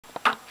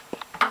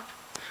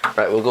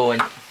Right, we'll go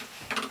in.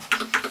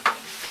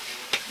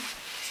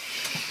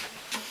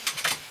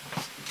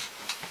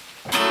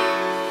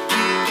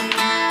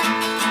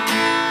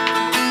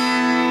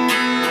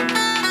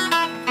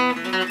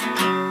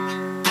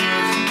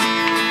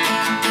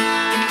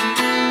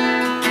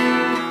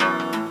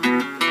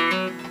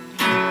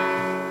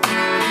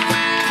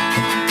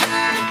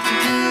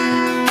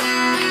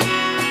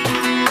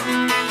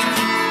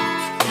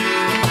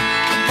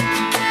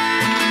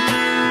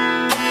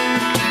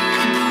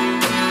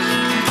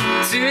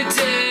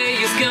 Today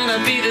is gonna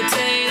be the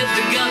day that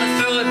they're gonna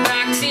throw it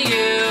back to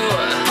you.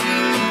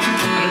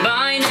 And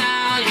by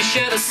now you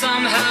should have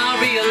somehow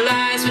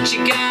realized what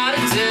you gotta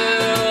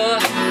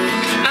do.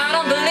 I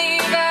don't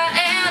believe that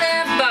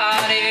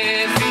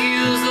anybody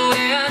feels the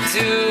way I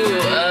do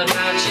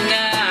about you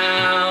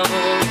now.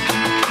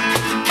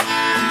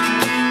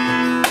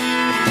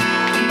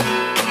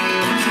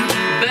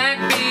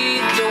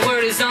 Backbeat, the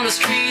word is on the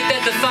street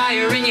that the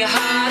fire in your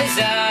heart is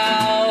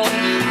out.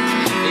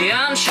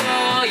 Yeah, I'm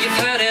sure you've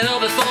heard it all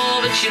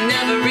before, but you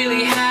never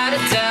really had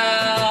a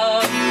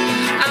doubt.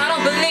 I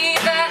don't believe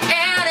that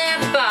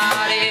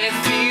anybody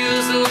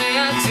feels the way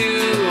I do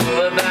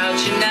about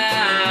you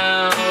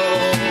now.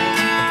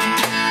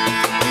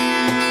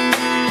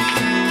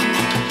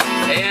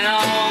 And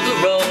all the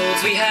roads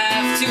we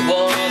have to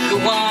walk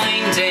are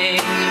winding,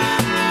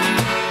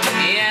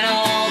 and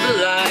all the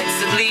lights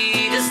that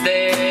lead us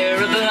there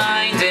are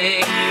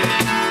blinding.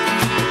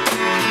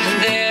 And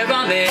there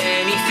are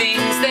many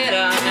things that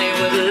I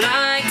would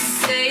like to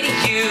say to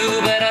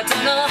you, but I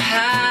don't know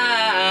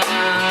how.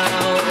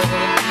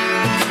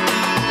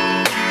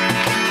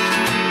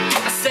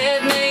 I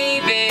said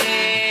maybe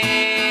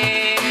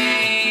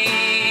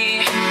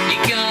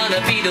you're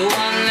gonna be the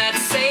one that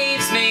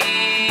saves me.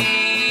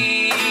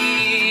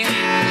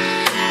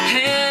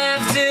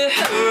 After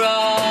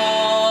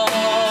all,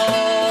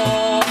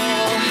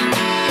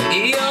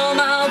 you're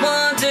my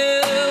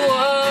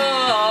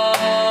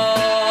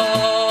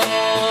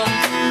Wonderwall.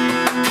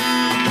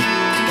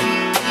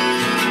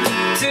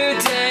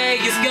 Today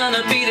is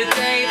gonna be the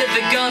day that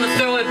they're gonna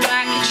throw it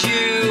back at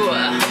you.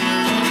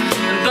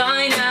 And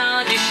by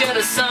now you should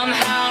have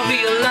somehow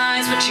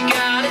realized what you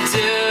gotta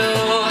do.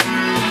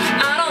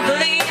 I don't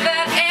believe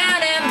that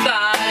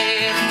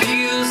anybody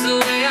feels the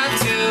way I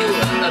do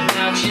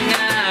about you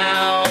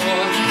now.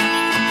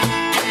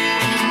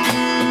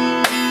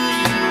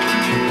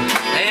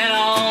 And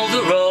all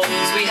the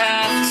roads we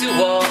have to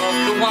walk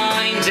are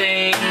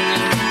winding,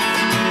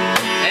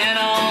 and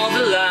all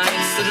the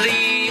lights that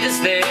lead us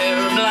there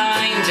are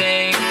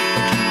blinding.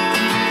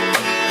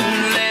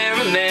 There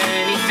are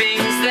many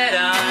things that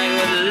I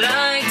would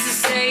like to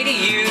say to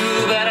you,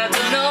 but I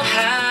don't know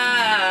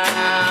how.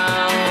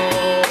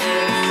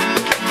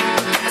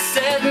 I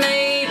said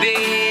maybe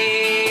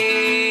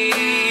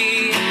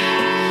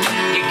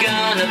you're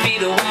gonna be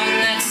the one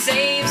that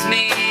saves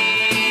me.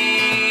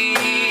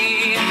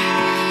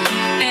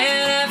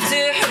 And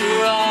after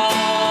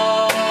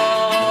all,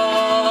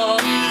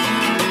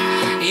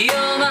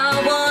 you're my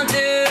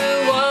Wonderwall.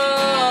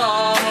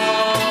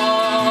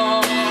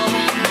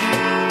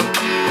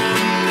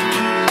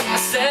 I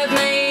said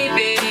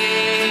maybe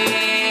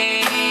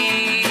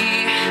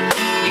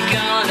you're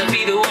gonna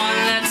be the one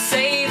that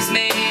saves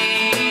me.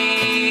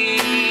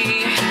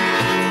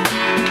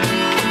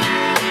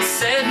 I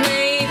said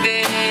maybe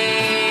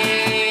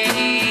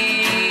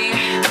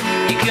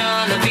you're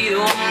gonna be the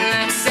one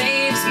that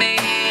saves me.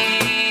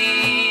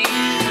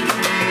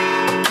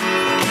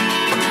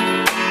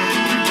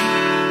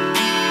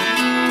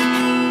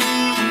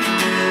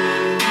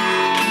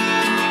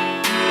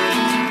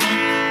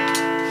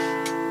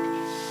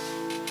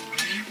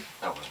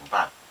 That wasn't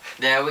bad.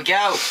 There we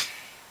go.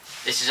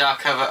 This is our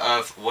cover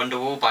of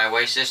Wonderwall by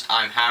Oasis.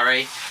 I'm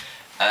Harry.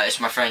 It's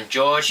my friend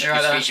George, You're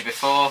who's right there. featured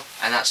before,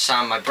 and that's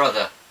Sam, my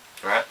brother,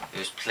 Right.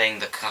 who's playing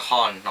the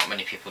cajon. Not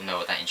many people know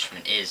what that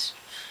instrument is,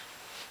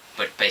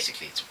 but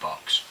basically it's a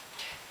box.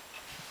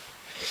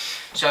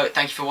 So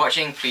thank you for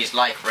watching. Please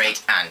like,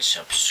 rate, and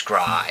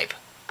subscribe.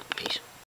 Peace.